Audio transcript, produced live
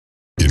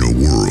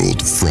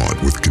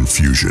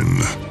confusion,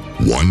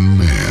 one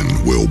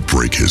man will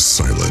break his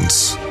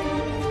silence.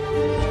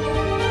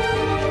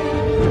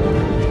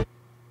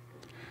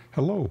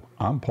 Hello,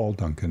 I'm Paul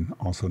Duncan,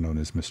 also known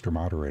as Mr.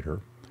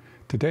 Moderator.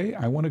 Today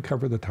I want to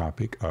cover the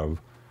topic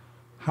of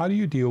how do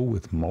you deal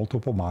with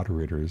multiple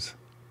moderators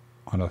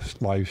on a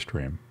live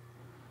stream?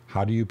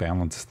 How do you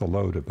balance the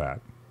load of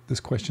that? This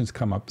question's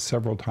come up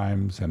several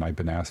times and I've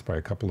been asked by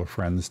a couple of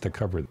friends to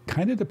cover it.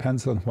 Kind of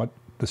depends on what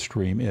the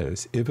stream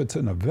is. If it's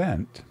an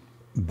event,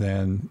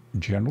 then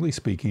generally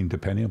speaking,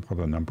 depending upon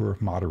the number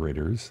of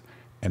moderators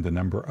and the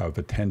number of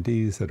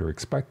attendees that are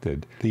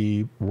expected,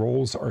 the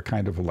roles are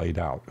kind of laid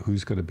out.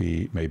 Who's going to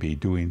be maybe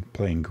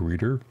playing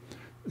greeter?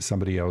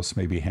 Somebody else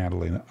may be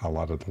handling a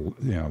lot of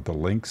the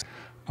links.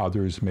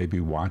 Others may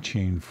be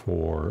watching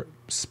for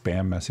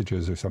spam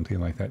messages or something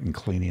like that and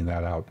cleaning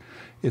that out.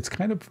 It's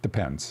kind of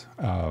depends.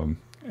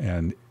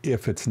 And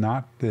if it's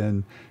not,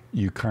 then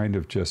you kind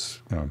of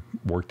just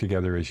work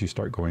together as you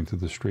start going through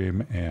the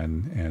stream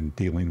and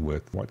dealing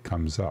with what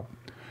comes up.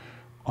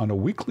 On a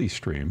weekly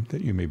stream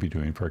that you may be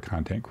doing for a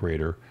content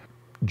creator,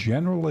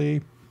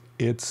 generally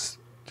it's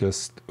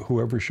just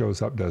whoever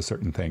shows up does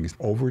certain things.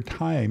 Over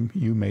time,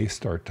 you may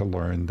start to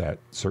learn that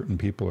certain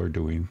people are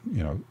doing,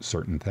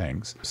 certain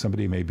things.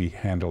 Somebody may be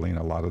handling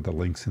a lot of the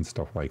links and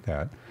stuff like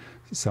that.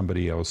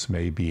 Somebody else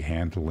may be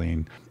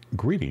handling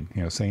greeting,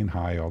 saying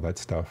hi, all that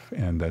stuff.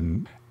 And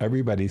then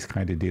everybody's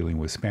kind of dealing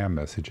with spam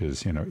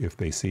messages, if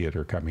they see it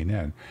or coming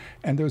in.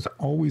 And there's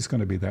always going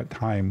to be that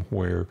time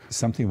where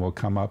something will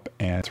come up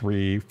and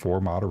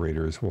 3-4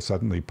 moderators will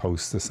suddenly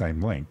post the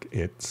same link.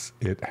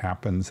 It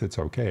happens, it's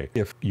okay.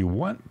 If you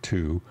want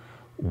to,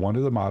 one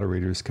of the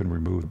moderators can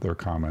remove their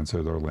comments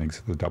or their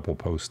links, the double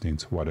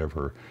postings,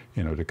 whatever,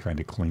 to kind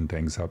of clean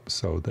things up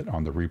so that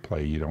on the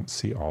replay you don't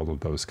see all of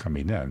those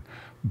coming in.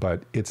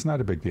 But it's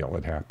not a big deal.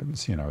 It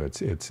happens.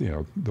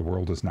 The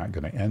world is not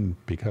going to end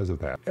because of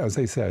that. As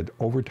I said,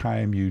 over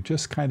time you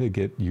just kind of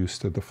get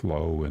used to the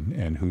flow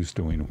and who's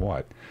doing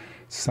what.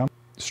 Some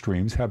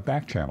streams have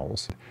back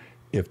channels.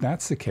 If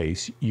that's the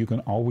case, you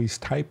can always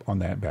type on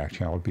that back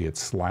channel, be it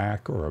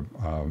Slack or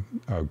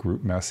a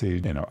group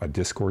message, a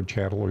Discord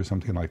channel or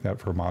something like that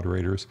for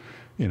moderators.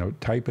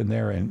 Type in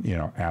there and,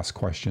 ask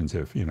questions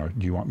if, do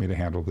you want me to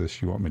handle this?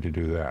 Do you want me to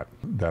do that?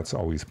 That's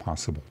always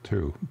possible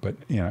too. But,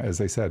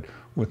 as I said,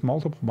 with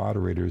multiple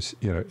moderators,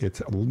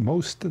 it's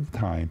most of the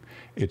time,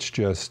 it's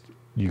just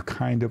you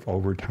kind of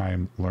over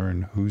time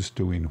learn who's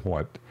doing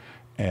what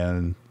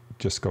and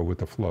just go with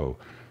the flow.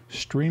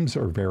 Streams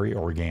are very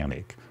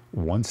organic.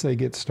 Once they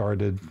get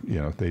started,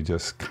 they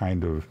just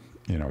kind of,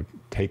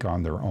 take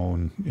on their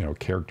own,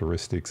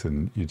 characteristics,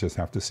 and you just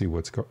have to see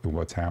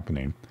what's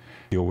happening.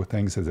 Deal with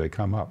things as they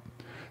come up.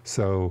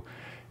 So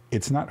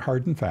it's not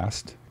hard and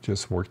fast.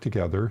 Just work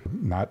together.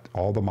 Not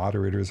all the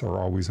moderators are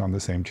always on the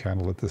same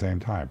channel at the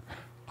same time.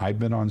 I've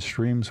been on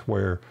streams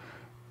where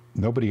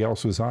nobody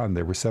else was on.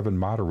 There were 7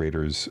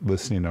 moderators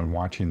listening and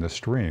watching the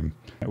stream.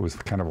 It was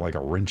kind of like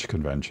a wrench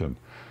convention.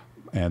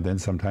 And then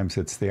sometimes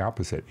it's the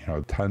opposite,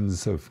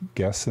 tons of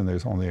guests and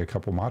there's only a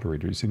couple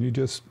moderators, and you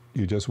just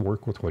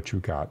work with what you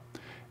got.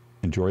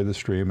 Enjoy the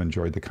stream,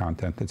 enjoy the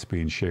content that's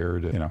being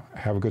shared,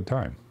 have a good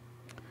time.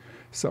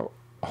 So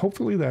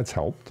hopefully that's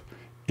helped.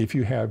 If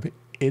you have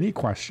any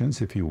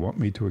questions, if you want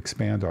me to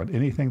expand on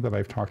anything that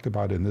I've talked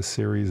about in this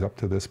series up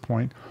to this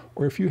point,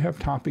 or if you have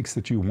topics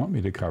that you want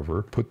me to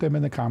cover, put them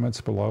in the comments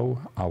below.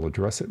 I'll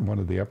address it in one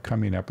of the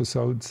upcoming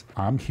episodes.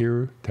 I'm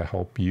here to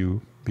help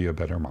you be a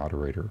better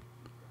moderator.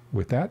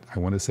 With that, I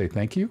want to say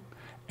thank you,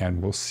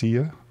 and we'll see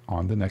you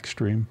on the next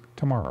stream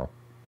tomorrow.